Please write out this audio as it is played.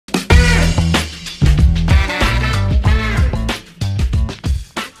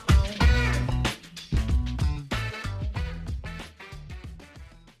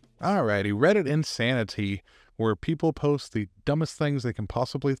Alrighty, Reddit insanity, where people post the dumbest things they can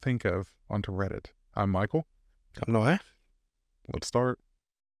possibly think of onto Reddit. I'm Michael. No way. Let's start.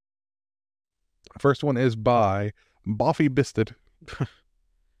 First one is by Boffy Bisted. This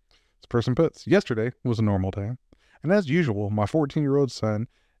person puts, yesterday was a normal day, and as usual, my 14-year-old son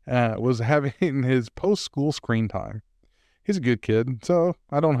was having his post-school screen time. He's a good kid, so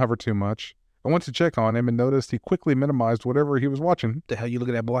I don't hover too much. I went to check on him and noticed he quickly minimized whatever he was watching. The hell you look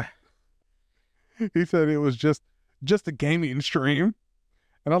at that boy? He said it was just a gaming stream,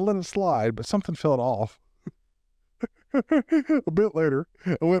 and I let it slide, but something felt off. A bit later,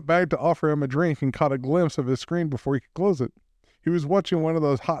 I went back to offer him a drink and caught a glimpse of his screen before he could close it. He was watching one of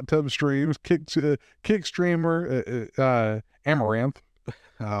those hot tub streams, kick streamer Amaranth.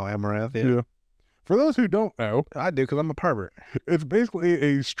 Oh, Amaranth, yeah. For those who don't know, I do because I'm a pervert. it's basically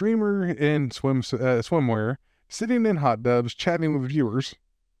a streamer in swimwear, sitting in hot tubs, chatting with viewers.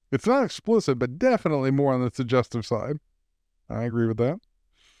 It's not explicit, but definitely more on the suggestive side. I agree with that.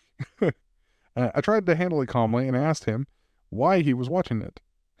 I tried to handle it calmly and asked him why he was watching it.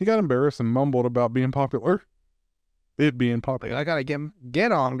 He got embarrassed and mumbled about being popular. It being popular. I gotta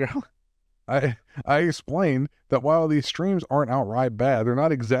get on, girl. I explained that while these streams aren't outright bad, they're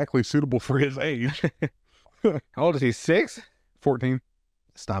not exactly suitable for his age. How old is he? 6? 14.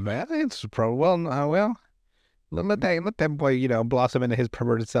 It's not bad. It's probably well. Let that boy, blossom into his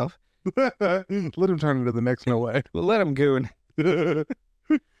perverted self. Let him turn into the next no way. Let him goon.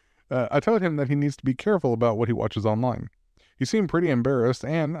 I told him that he needs to be careful about what he watches online. He seemed pretty embarrassed,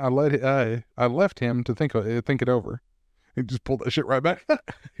 and I left him to think it over. He just pulled that shit right back.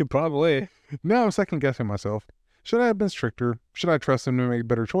 He probably. Now I'm second guessing myself. Should I have been stricter? Should I trust him to make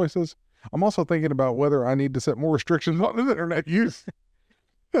better choices? I'm also thinking about whether I need to set more restrictions on his internet use.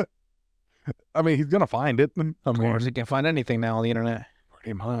 I mean, he's gonna find it. Of course, he can find anything now on the internet.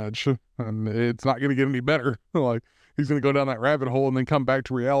 Pretty much. And it's not gonna get any better. Like, he's gonna go down that rabbit hole and then come back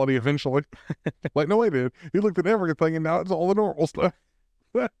to reality eventually. Like, no, wait, dude. He looked at everything and now it's all the normal stuff.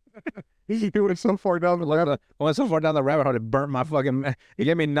 He went so far down the rabbit. I went so far down the rabbit hole, it burnt my fucking. He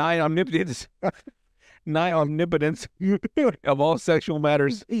gave me 9 omnipotence. 9 omnipotence of all sexual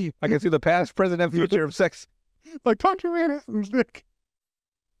matters. I can see the past, present, and future of sex. Like, talk your innocence, Dick.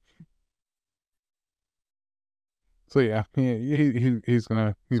 So yeah, he's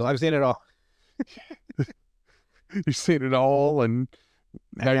gonna. So I've seen it all. You've seen it all, and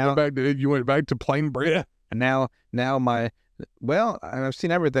now you went back to plain bread. And now I've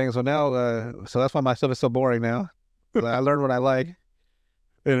seen everything. So now, so that's why my stuff is so boring now. I learned what I like,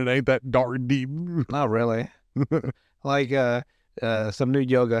 and it ain't that dark deep. Not really. Like some new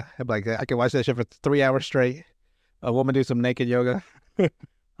yoga. Like I can watch that shit for 3 hours straight. A woman do some naked yoga.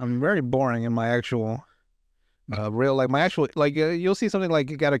 I'm very boring in my actual. You'll see something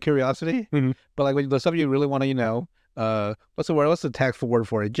like out of curiosity, but like the stuff you really want to, what's the tactful word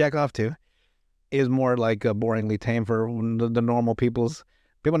for it? Jack off to, is more like boringly tame for the normal people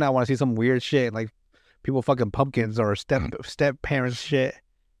now want to see some weird shit, like people fucking pumpkins or step parents shit.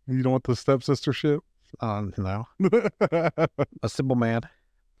 You don't want the stepsister shit? No. A simple man.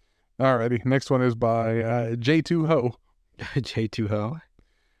 Alrighty, next one is by J2 Ho. J2 Ho.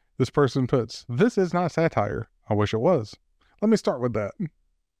 This person puts, this is not satire. I wish it was. Let me start with that.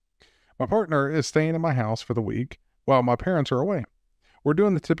 My partner is staying in my house for the week while my parents are away. We're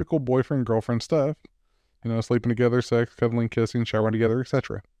doing the typical boyfriend-girlfriend stuff. Sleeping together, sex, cuddling, kissing, showering together,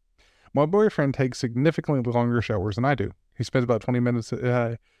 etc. My boyfriend takes significantly longer showers than I do. He spends about 20 minutes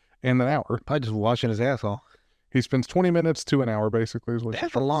and an hour. Probably just washing his asshole. He spends 20 minutes to an hour, basically.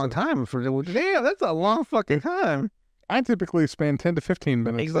 That's a long time. Damn, that's a long fucking time. I typically spend 10 to 15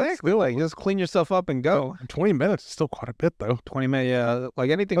 minutes. Exactly. Like, just clean yourself up and go. 20 minutes is still quite a bit, though. 20 minutes, yeah. Like,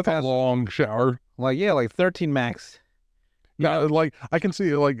 anything That's past... a long shower. Like, yeah, like 13 max. No, like, I can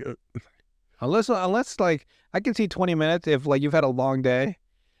see, like... Unless, like, I can see 20 minutes if, like, you've had a long day.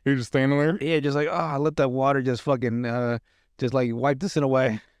 You're just standing there? Yeah, just like, I let that water just fucking, just, like, wipe this in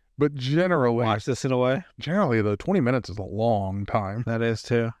away. But generally... Wash this in away. Generally, though, 20 minutes is a long time. That is,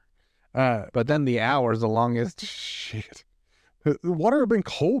 too. But then the hour is the longest. Shit. The water had been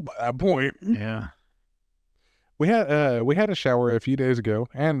cold by that point. Yeah. We had a shower a few days ago,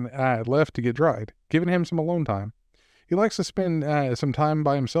 and I left to get dried, giving him some alone time. He likes to spend some time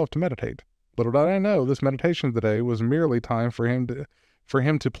by himself to meditate. Little did I know, this meditation today was merely time for him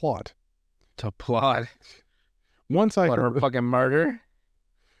to plot. To plot? Once I heard fucking murder.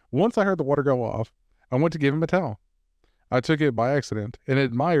 Once I heard the water go off, I went to give him a towel. I took it by accident and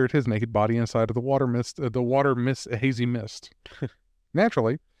admired his naked body inside of the hazy mist.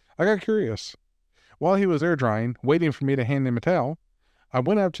 Naturally, I got curious. While he was air drying, waiting for me to hand him a towel, I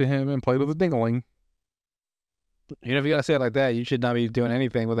went up to him and played with the dingling. You know, if you gotta say it like that, you should not be doing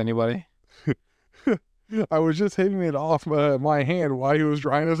anything with anybody. I was just hitting it off my hand while he was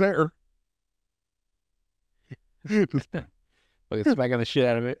drying his hair. Fucking smacking the shit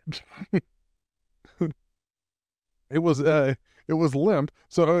out of it. It was limp,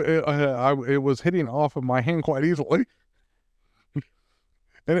 so it was hitting off of my hand quite easily,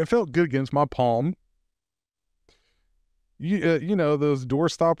 and it felt good against my palm. You know those door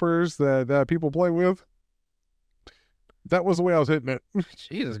stoppers that people play with. That was the way I was hitting it.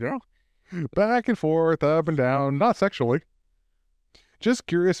 Jesus, girl. Back and forth, up and down, not sexually. Just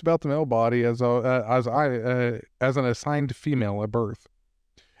curious about the male body as an assigned female at birth.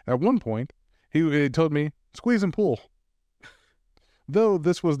 At one point, he told me, "Squeeze and pull." Though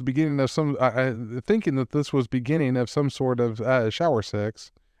this was the beginning of thinking that this was beginning of some sort of shower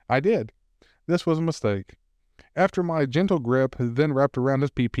sex, I did. This was a mistake. After my gentle grip then wrapped around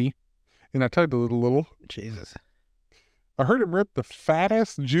his pee-pee, and I tugged a little. Jesus. I heard him rip the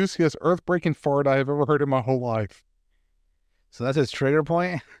fattest, juiciest, earth-breaking fart I have ever heard in my whole life. So that's his trigger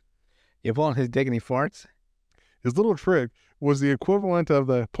point? You pull on his dick and he farts? His little trick was the equivalent of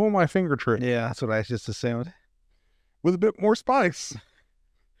the pull my finger trick. Yeah, that's what I just assumed. With a bit more spice.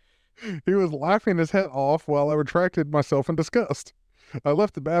 He was laughing his head off while I retracted myself in disgust. I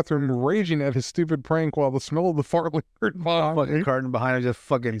left the bathroom raging at his stupid prank while the smell of the fart lingered behind Fucking me. carton behind him just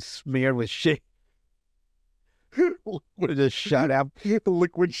fucking smeared with shit. Would have just shot out. The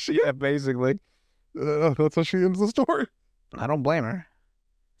liquid shit. Yeah, basically. That's how she ends the story. I don't blame her.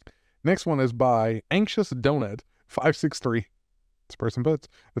 Next one is by Anxious Donut 563. This person puts,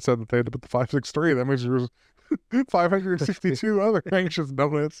 it said that they had to put the 563. That means there's 562 other Anxious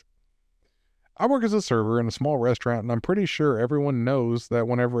Donuts. I work as a server in a small restaurant, and I'm pretty sure everyone knows that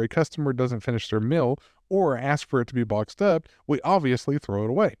whenever a customer doesn't finish their meal or ask for it to be boxed up, we obviously throw it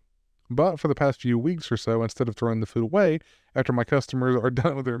away. But for the past few weeks or so, instead of throwing the food away after my customers are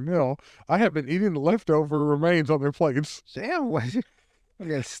done with their meal, I have been eating the leftover remains on their plates. Damn, what?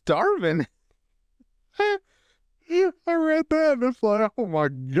 I'm starving. I read that and it's like, oh my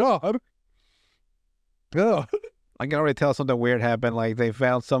God. Ugh. I can already tell something weird happened. Like they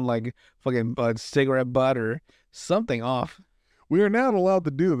found some like fucking cigarette butt or something off. We are not allowed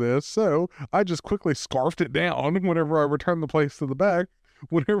to do this, so I just quickly scarfed it down whenever I returned the plates to the back,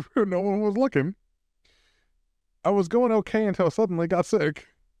 whenever no one was looking. I was going okay until I suddenly got sick.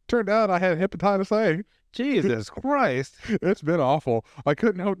 Turned out I had hepatitis A. Jesus Christ. It's been awful. I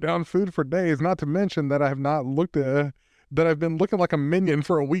couldn't hold down food for days, not to mention that I have not looked that I've been looking like a minion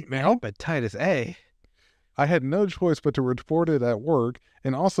for a week now. Hepatitis A. I had no choice but to report it at work,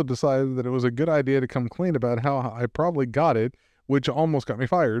 and also decided that it was a good idea to come clean about how I probably got it, which almost got me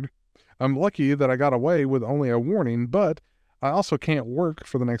fired. I'm lucky that I got away with only a warning, but I also can't work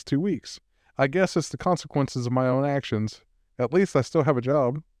for the next 2 weeks. I guess it's the consequences of my own actions. At least I still have a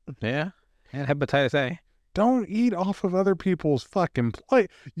job. Yeah. And hepatitis A. Don't eat off of other people's fucking plate,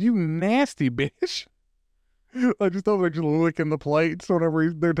 you nasty bitch. I just thought they're just licking the plates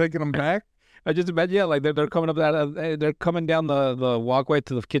whenever they're taking them back. I just imagine, yeah, like they're coming up that they're coming down the walkway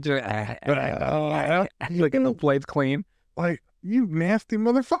to the kitchen, licking the plates clean. Like, you nasty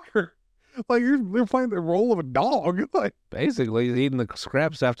motherfucker. Like, they're playing the role of a dog. Like, basically, eating the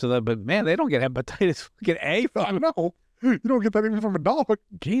scraps after that. But man, they don't get hepatitis fucking A. I know. You don't get that even from a dog.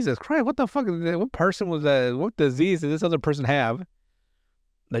 Jesus Christ, what the fuck? What person was that? What disease did this other person have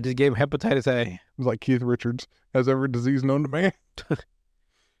that just gave hepatitis A? It was like Keith Richards has every disease known to man.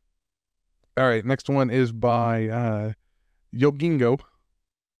 All right, next one is by Yogingo.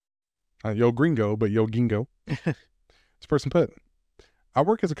 Yo Gringo, but Yogingo. This person put, I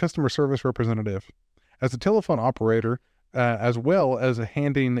work as a customer service representative, as a telephone operator, as well as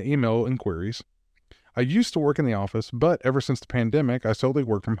handing email inquiries. I used to work in the office, but ever since the pandemic, I solely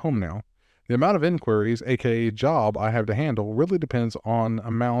work from home now. The amount of inquiries, aka job, I have to handle really depends on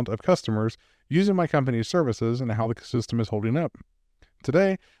amount of customers using my company's services and how the system is holding up.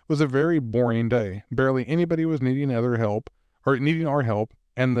 Today was a very boring day. Barely anybody was needing our help,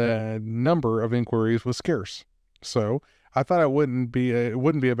 and the number of inquiries was scarce. So I thought it wouldn't be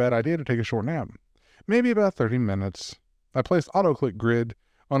a bad idea to take a short nap. Maybe about 30 minutes. I placed AutoClick Grid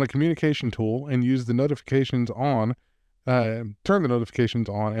on a communication tool and used the notifications on, turned the notifications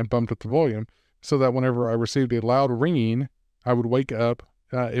on and bumped up the volume so that whenever I received a loud ringing, I would wake up,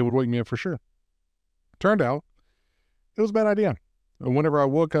 it would wake me up for sure. Turned out, it was a bad idea. Whenever I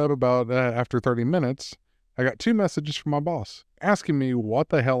woke up about after 30 minutes, I got 2 messages from my boss asking me what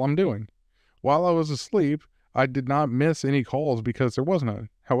the hell I'm doing. While I was asleep, I did not miss any calls because there was none.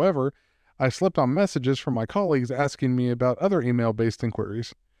 However, I slept on messages from my colleagues asking me about other email-based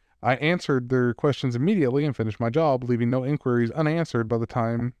inquiries. I answered their questions immediately and finished my job, leaving no inquiries unanswered by the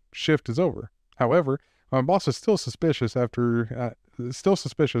time shift is over. However, my boss is still suspicious,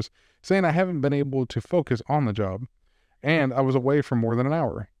 saying I haven't been able to focus on the job, and I was away for more than an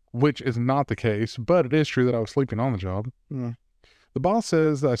hour, which is not the case, but it is true that I was sleeping on the job. Mm. The boss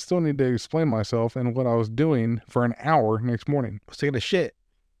says that I still need to explain myself and what I was doing for an hour next morning. I was taking a shit.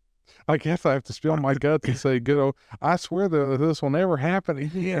 I guess I have to spill my guts and say, good old, I swear that this will never happen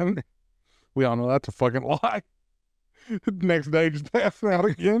again. We all know that's a fucking lie. Next day, just passing out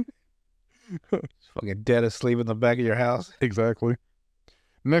again. Fucking dead asleep in the back of your house. Exactly.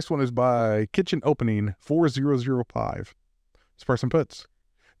 Next one is by Kitchen Opening 4005. This person puts,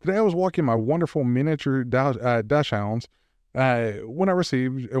 today I was walking my wonderful miniature dash hounds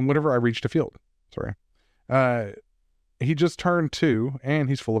whenever I reached a field. Sorry. He just turned 2 and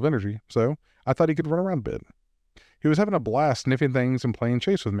he's full of energy, so I thought he could run around a bit. He was having a blast sniffing things and playing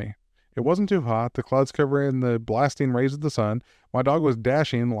chase with me. It wasn't too hot, the clouds covering the blasting rays of the sun. My dog was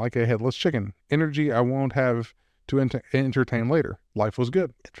dashing like a headless chicken. Energy I won't have to entertain later. Life was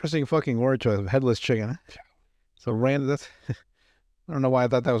good. Interesting fucking word choice, headless chicken. So random, that's... I don't know why I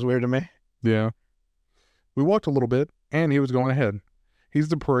thought that was weird to me. Yeah. We walked a little bit, and he was going ahead. He's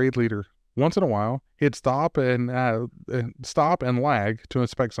the parade leader. Once in a while, he'd stop and lag to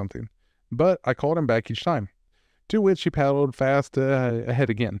inspect something, but I called him back each time, to which he paddled fast ahead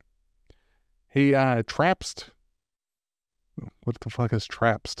again. He trapsed. What the fuck is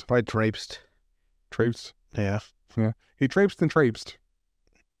trapsed? Probably traipsed. Traipsed? Yeah. Yeah. He traipsed and traipsed.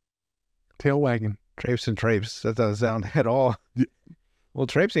 Tail wagging. Traipsed and traipsed. That doesn't sound at all. Yeah. Well,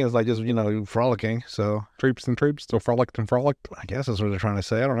 traipsing is like just, frolicking, so... Traipsed and traipsed, or frolicked and frolicked. I guess that's what they're trying to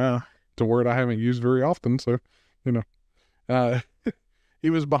say. I don't know. It's a word I haven't used very often, so, He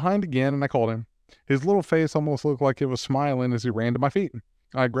was behind again, and I called him. His little face almost looked like it was smiling as he ran to my feet.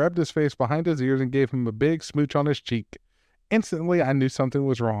 I grabbed his face behind his ears and gave him a big smooch on his cheek. Instantly, I knew something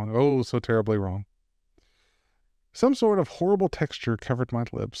was wrong. Oh, so terribly wrong. Some sort of horrible texture covered my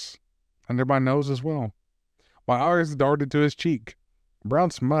lips, under my nose as well. My eyes darted to his cheek. A brown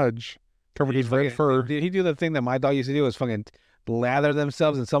smudge covered his red fur. Did he do the thing that my dog used to do, was fucking lather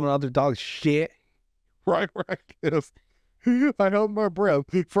themselves in some other dog's shit? Right, yes. I held my breath,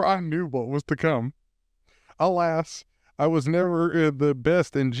 for I knew what was to come. Alas, I was never the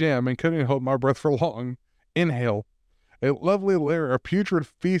best in gym and couldn't hold my breath for long. Inhale. A lovely layer of putrid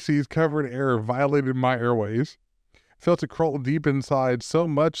feces-covered air violated my airways. Felt it crawl deep inside, so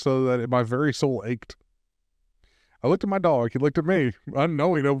much so that my very soul ached. I looked at my dog. He looked at me,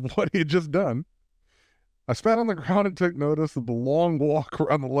 unknowing of what he had just done. I spat on the ground and took notice of the long walk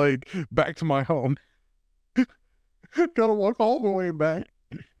around the lake back to my home. Gotta walk all the way back.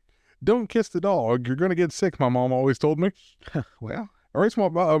 Don't kiss the dog. You're gonna get sick, my mom always told me. Well,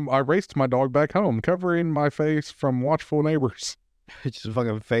 I raced my dog back home, covering my face from watchful neighbors. it's just a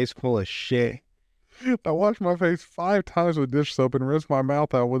fucking face full of shit. I washed my face 5 times with dish soap and rinsed my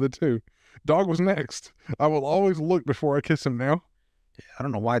mouth out with it too. Dog was next. I will always look before I kiss him now. I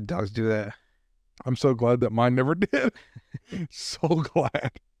don't know why dogs do that. I'm so glad that mine never did. So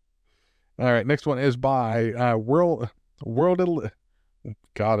glad. All right, next one is by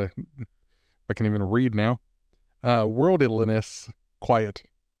God, I can't even read now. Worldliness quiet.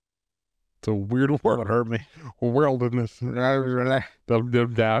 It's a weird word. What hurt me? Worldliness. This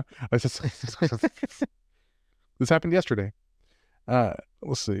happened yesterday.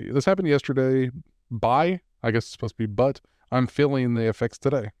 Let's see. This happened yesterday. I guess it's supposed to be, but I'm feeling the effects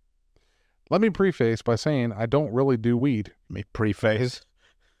today. Let me preface by saying I don't really do weed. Preface?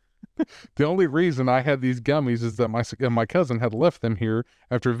 The only reason I had these gummies is that my cousin had left them here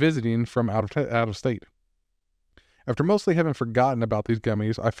after visiting from out of state. After mostly having forgotten about these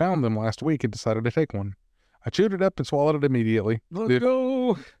gummies, I found them last week and decided to take one. I chewed it up and swallowed it immediately. Let's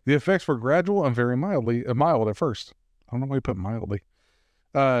go! The effects were gradual and very mild at first. I don't know why you put mildly.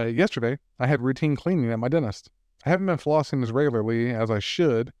 Yesterday, I had routine cleaning at my dentist. I haven't been flossing as regularly as I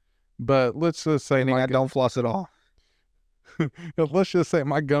should, but let's just say I don't floss at all. Let's just say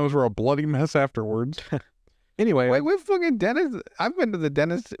my gums were a bloody mess afterwards. Anyway. Wait, what fucking dentist? I've been to the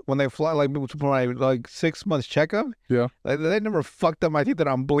dentist when they fly, for my 6 months checkup. Yeah. They never fucked up my teeth that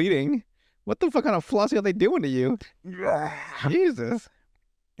I'm bleeding. What the fuck kind of flossing are they doing to you? Jesus.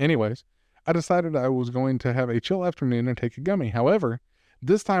 Anyways, I decided I was going to have a chill afternoon and take a gummy. However,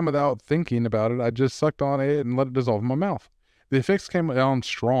 this time without thinking about it, I just sucked on it and let it dissolve in my mouth. The effects came on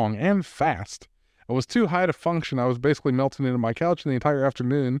strong and fast. I was too high to function. I was basically melting into my couch the entire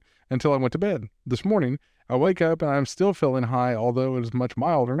afternoon until I went to bed. This morning, I wake up and I'm still feeling high, although it is much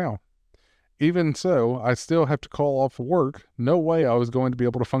milder now. Even so, I still have to call off work. No way I was going to be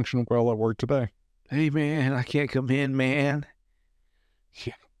able to function well at work today. Hey, man, I can't come in, man.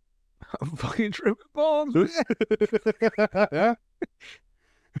 Yeah. I'm fucking tripping balls.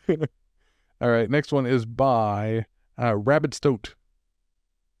 All right, next one is by Rabid Stoat.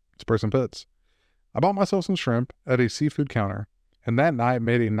 This person puts, I bought myself some shrimp at a seafood counter, and that night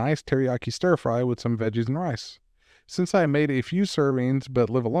made a nice teriyaki stir fry with some veggies and rice. Since I made a few servings but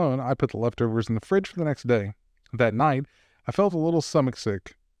live alone, I put the leftovers in the fridge for the next day. That night, I felt a little stomach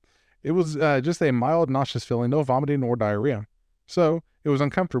sick. It was just a mild nauseous feeling, no vomiting or diarrhea. So, it was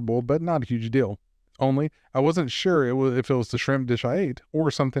uncomfortable, but not a huge deal. Only, I wasn't sure if it was the shrimp dish I ate,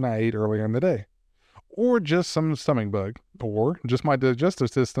 or something I ate earlier in the day. Or just some stomach bug, or just my digestive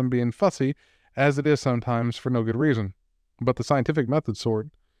system being fussy, as it is sometimes for no good reason. But the scientific method sort,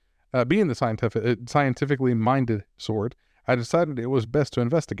 being the scientifically minded sort, I decided it was best to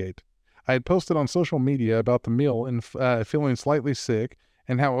investigate. I had posted on social media about the meal and feeling slightly sick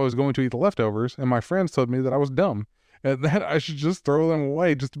and how I was going to eat the leftovers, and my friends told me that I was dumb and that I should just throw them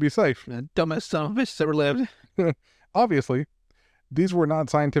away just to be safe. The dumbest son of a bitch ever lived. Obviously, these were not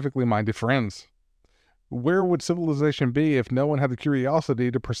scientifically minded friends. Where would civilization be if no one had the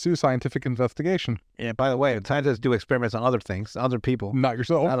curiosity to pursue scientific investigation? Yeah, by the way, scientists do experiments on other things, other people. Not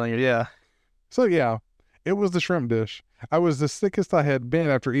yourself. I don't know, yeah. So yeah, it was the shrimp dish. I was the sickest I had been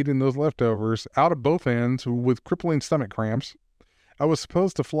after eating those leftovers, out of both ends with crippling stomach cramps. I was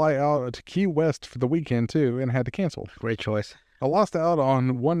supposed to fly out to Key West for the weekend too and had to cancel. Great choice. I lost out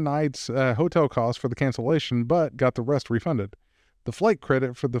on one night's hotel cost for the cancellation, but got the rest refunded. The flight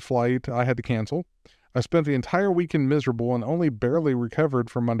credit for the flight I had to cancel. I spent the entire weekend miserable and only barely recovered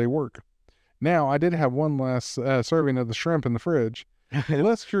from Monday work. Now, I did have one last serving of the shrimp in the fridge.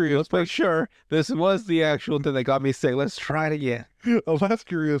 Less curious. Let's make sure this was the actual thing that got me sick. Let's try it again. A less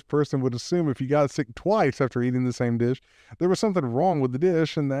curious person would assume if you got sick twice after eating the same dish, there was something wrong with the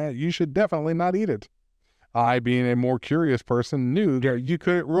dish and that you should definitely not eat it. I, being a more curious person, knew that you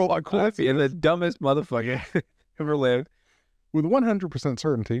couldn't rule out coincidence. You're the dumbest motherfucker ever lived. With 100%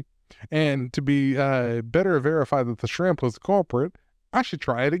 certainty, and to be better verify that the shrimp was the culprit, I should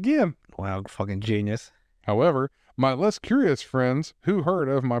try it again. Wow, fucking genius. However, my less curious friends who heard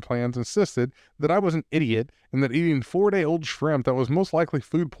of my plans insisted that I was an idiot and that eating 4-day-old shrimp that was most likely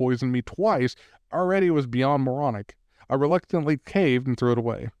food poisoned me twice already was beyond moronic. I reluctantly caved and threw it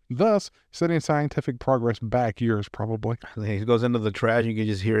away, thus setting scientific progress back years probably. He goes into the trash, you can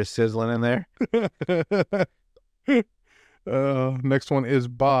just hear it sizzling in there. Next one is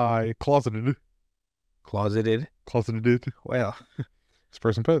by Closeted. Closeted? Closeted. Well. This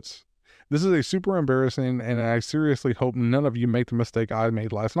person puts, this is a super embarrassing and I seriously hope none of you make the mistake I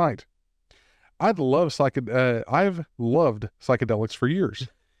made last night. I've loved psychedelics for years.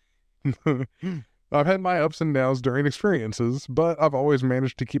 I've had my ups and downs during experiences, but I've always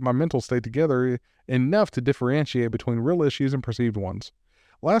managed to keep my mental state together enough to differentiate between real issues and perceived ones.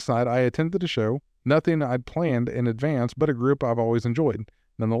 Last night, I attended a show, nothing I'd planned in advance, but a group I've always enjoyed.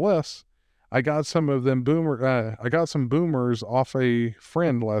 Nonetheless, I got some boomers off a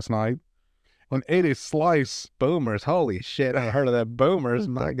friend last night and ate a slice. Boomers, holy shit! I heard of that. Boomers,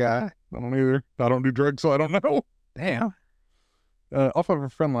 my guy. I don't either. I don't do drugs, so I don't know. Damn. Off of a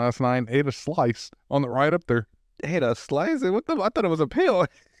friend last night and ate a slice on the ride up there. Ate a slice? What the? I thought it was a pill.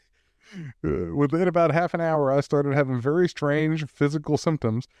 Within about half an hour, I started having very strange physical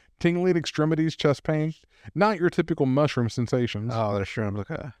symptoms, tingling extremities, chest pain, not your typical mushroom sensations. Oh, they're shrooms.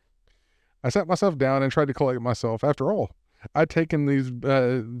 Okay. I sat myself down and tried to collect myself. After all, I'd taken these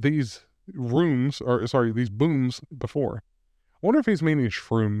booms before. I wonder if he's meaning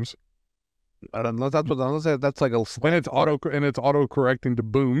shrooms. I don't know. That's like a. And it's auto correcting to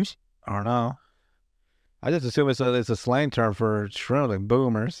booms. I don't know. I just assume it's a slang term for shrooms, like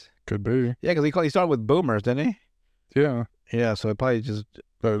boomers. Could be. Yeah, because he started with boomers, didn't he? Yeah. Yeah, so it probably just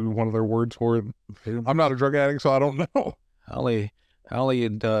one of their words for it. I'm not a drug addict, so I don't know. I only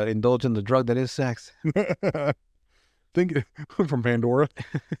indulge in the drug that is sex. Think from Pandora.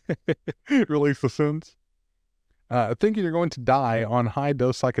 Release the sentence. Thinking you're going to die on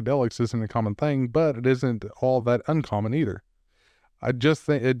high-dose psychedelics isn't a common thing, but it isn't all that uncommon either. I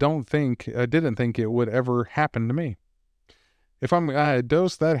didn't think it would ever happen to me. If I'm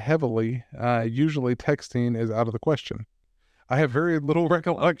dosed that heavily, usually texting is out of the question. I have very little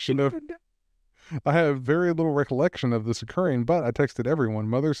recollection of this occurring, but I texted everyone,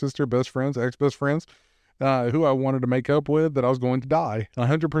 mother, sister, best friends, ex-best friends, who I wanted to make up with, that I was going to die.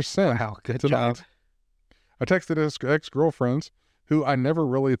 100%. Wow, good tonight. job. I texted ex-girlfriends, who I never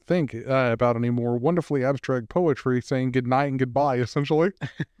really think about anymore, wonderfully abstract poetry saying good night and goodbye, essentially.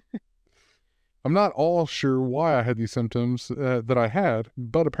 I'm not all sure why I had these symptoms that I had,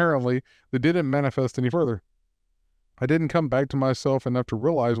 but apparently they didn't manifest any further. I didn't come back to myself enough to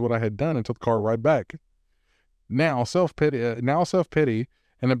realize what I had done until the car ride back. Now self-pity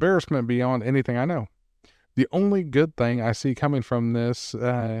and embarrassment beyond anything I know. The only good thing I see coming from this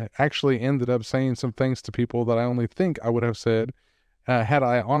actually ended up saying some things to people that I only think I would have said had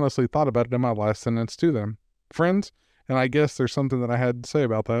I honestly thought about it in my last sentence to them. Friends, and I guess there's something that I had to say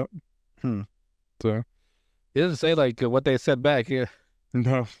about that. So, It doesn't say like what they said back. Yeah.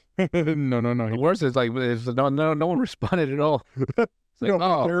 no. No. The worst is like if no one responded at all. It's like,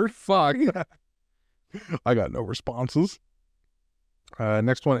 oh, fuck. I got no responses.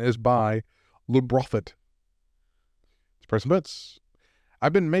 Next one is by LeBroffet. It's person puts,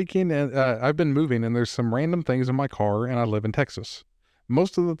 I've been moving and there's some random things in my car and I live in Texas.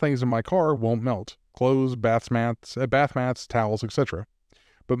 Most of the things in my car won't melt. Clothes, bath mats, towels, etc.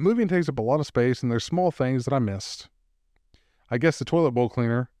 But moving takes up a lot of space and there's small things that I missed. I guess the toilet bowl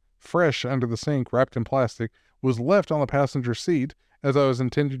cleaner, fresh under the sink wrapped in plastic, was left on the passenger seat as I was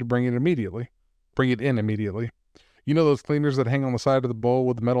intending to bring it in immediately. You know those cleaners that hang on the side of the bowl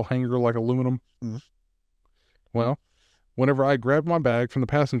with the metal hanger like aluminum? Well, whenever I grabbed my bag from the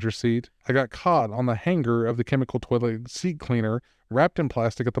passenger seat, I got caught on the hanger of the chemical toilet seat cleaner wrapped in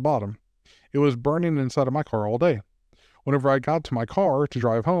plastic at the bottom. It was burning inside of my car all day. Whenever I got to my car to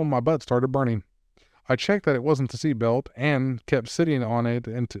drive home, my butt started burning. I checked that it wasn't the seat belt and kept sitting on it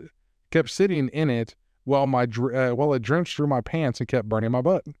and kept sitting in it while it drenched through my pants and kept burning my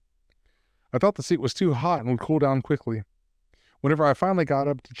butt. I thought the seat was too hot and would cool down quickly. Whenever I finally got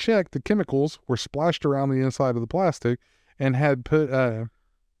up to check, the chemicals were splashed around the inside of the plastic and had put,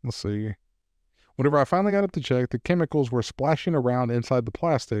 Whenever I finally got up to check, the chemicals were splashing around inside the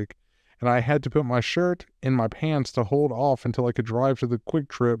plastic, and I had to put my shirt in my pants to hold off until I could drive to the Quick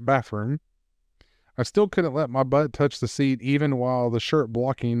Trip bathroom. I still couldn't let my butt touch the seat even while the shirt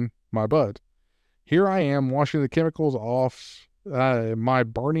blocking my butt. Here I am washing the chemicals off my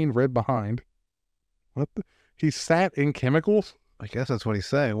burning red behind. What the? He sat in chemicals? I guess that's what he's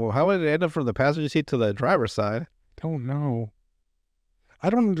saying. Well, how would it end up from the passenger seat to the driver's side? Don't know. I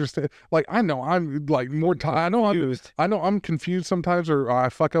don't understand. Like, I know I'm like more tired. I know I'm confused sometimes, or I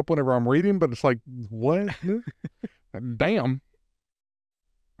fuck up whenever I'm reading, but it's like, what? Damn.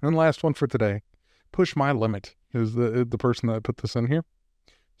 And last one for today. Push my limit is the person that put this in here.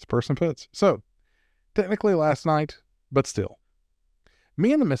 This person puts. So, technically last night, but still.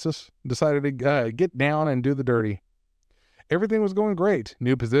 Me and the missus decided to get down and do the dirty. Everything was going great.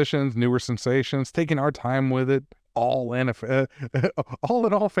 New positions, newer sensations, taking our time with it. All in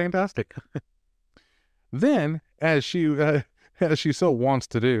all fantastic. Then, as she so wants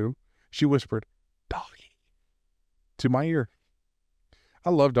to do, she whispered, "Doggy," to my ear. I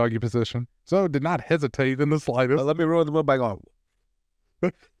love doggy position, so did not hesitate in the slightest. Let me roll the moon by going.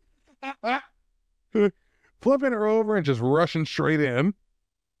 Flipping her over and just rushing straight in.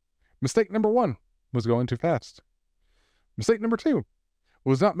 Mistake number 1 was going too fast. Mistake number 2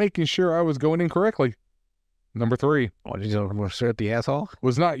 was not making sure I was going in correctly. Number 3. Oh, did you straight the asshole?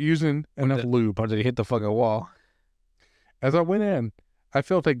 Was not using enough lube. Or did he hit the fucking wall? As I went in, I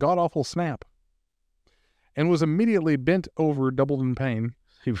felt a god-awful snap and was immediately bent over, doubled in pain.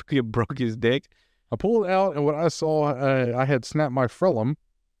 He broke his dick? I pulled it out, and what I saw, I had snapped my frenulum.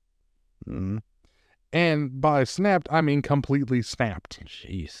 And by snapped, I mean completely snapped.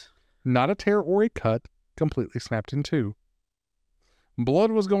 Jeez. Not a tear or a cut, completely snapped in two.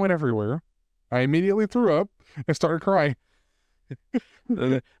 Blood was going everywhere. I immediately threw up and started crying.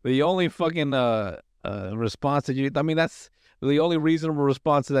 The only fucking response that you, I mean, that's the only reasonable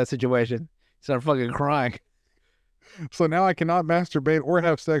response to that situation. Start fucking crying. So now I cannot masturbate or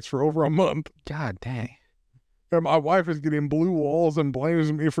have sex for over a month. God dang. And my wife is getting blue walls and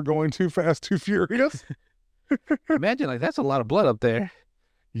blames me for going too fast, too furious. Imagine, like, that's a lot of blood up there.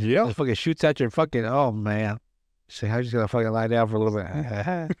 Yeah. It fucking shoots at your fucking, oh man. So how you just gonna fucking lie down for a little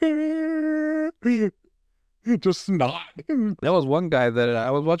bit? Just snot. There was one guy that I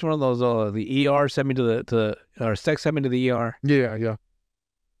was watching one of those, the ER sent me or sex sent me to the ER. Yeah, yeah.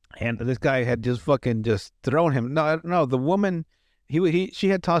 And this guy had just fucking just thrown him. No, the woman, she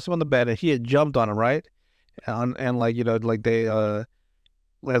had tossed him on the bed and he had jumped on him, right? And like, you know, like they,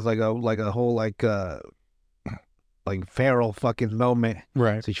 there's like a whole like feral fucking moment.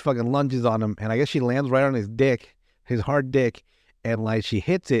 Right. So she fucking lunges on him and I guess she lands right on his dick, his hard dick. And like she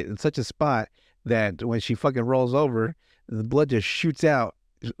hits it in such a spot that when she fucking rolls over, the blood just shoots out.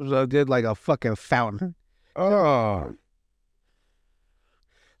 So it did like a fucking fountain. Oh.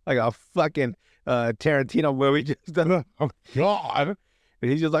 Like a fucking Tarantino movie just done. Oh, God.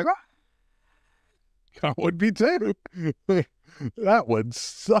 And he's just like, ah. I would be too. That would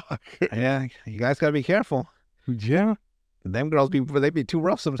suck. Yeah, you guys gotta be careful. Yeah. Them girls they be too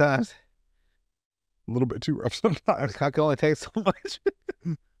rough sometimes. A little bit too rough sometimes. The cock only takes so much.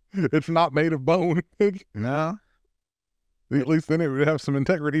 It's not made of bone. No, At least then it would have some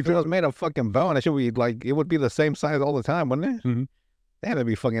integrity if it to was it. made of fucking bone, it should be like it would be the same size all the time, wouldn't it? Mhm. They had to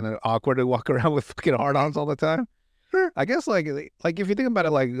be fucking awkward to walk around with fucking hard-ons all the time. I guess like if you think about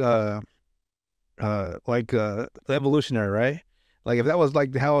it like evolutionary, right? Like if that was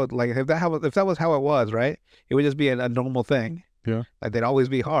like how if that was how it was, right? It would just be a normal thing. Yeah. Like they'd always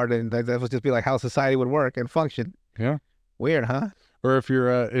be hard, and that would just be like how society would work and function. Yeah. Weird, huh? Or if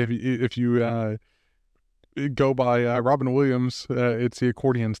you're if you go by Robin Williams, it's the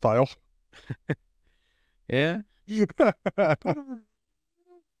accordion style. Yeah.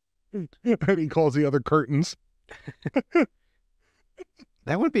 And he calls the other curtains.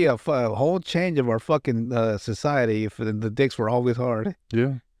 That would be a whole change of our fucking society if the dicks were always hard.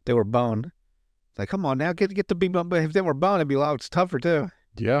 Yeah. They were bone. It's like, come on now, get to be bone. But if they were bone, it'd be a lot tougher too.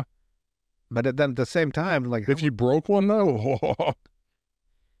 Yeah. But then at the same time, like, If you broke one though,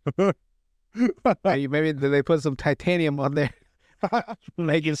 maybe they put some titanium on there,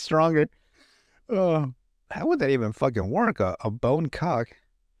 make it stronger. How would that even fucking work? A bone cock?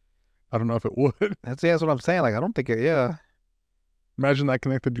 I don't know if it would. That's what I'm saying. Like, I don't think it. Yeah. Imagine that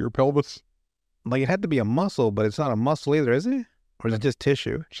connected to your pelvis. Like, it had to be a muscle, but it's not a muscle either, is it? Or is it just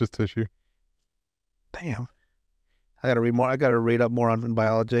tissue? It's just tissue. Damn. I gotta read more. I gotta read up more on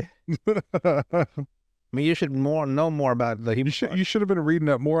biology. I mean, you should know more about the human. You should have been reading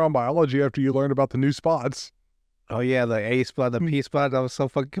up more on biology after you learned about the new spots. Oh yeah, the A spot, the P spot. I was so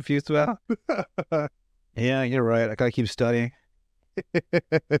fucking confused about. Yeah, you're right. I gotta keep studying.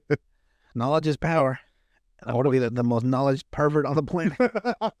 Knowledge is power. I want to be the most knowledge pervert on the planet.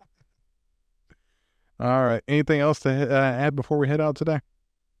 All right. Anything else to add before we head out today?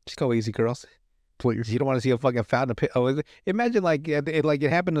 Just go easy, girls. Please. You don't want to see a fucking fountain. Imagine like it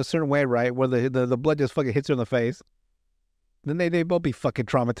happened a certain way, right? Where the blood just fucking hits her in the face. Then they both be fucking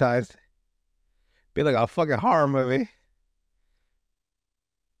traumatized. Be like a fucking horror movie.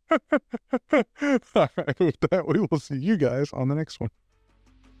 All right. With that, we will see you guys on the next one.